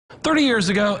30 years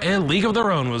ago, A League of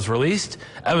Their Own was released.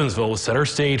 Evansville was center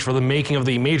stage for the making of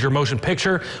the major motion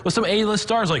picture with some A-list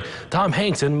stars like Tom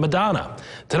Hanks and Madonna.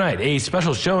 Tonight, a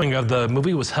special showing of the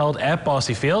movie was held at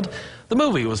Bosse Field. The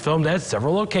movie was filmed at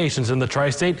several locations in the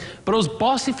tri-state, but it was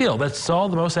Bosse Field that saw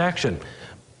the most action.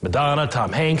 Madonna,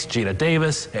 Tom Hanks, Gina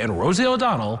Davis, and Rosie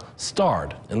O'Donnell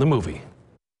starred in the movie.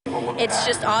 It's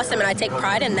just awesome, and I take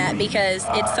pride in that because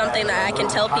it's something that I can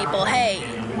tell people, hey,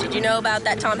 did you know about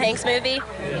that Tom Hanks movie?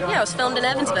 Yeah, it was filmed in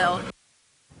Evansville.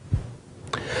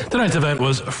 Tonight's event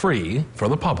was free for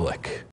the public.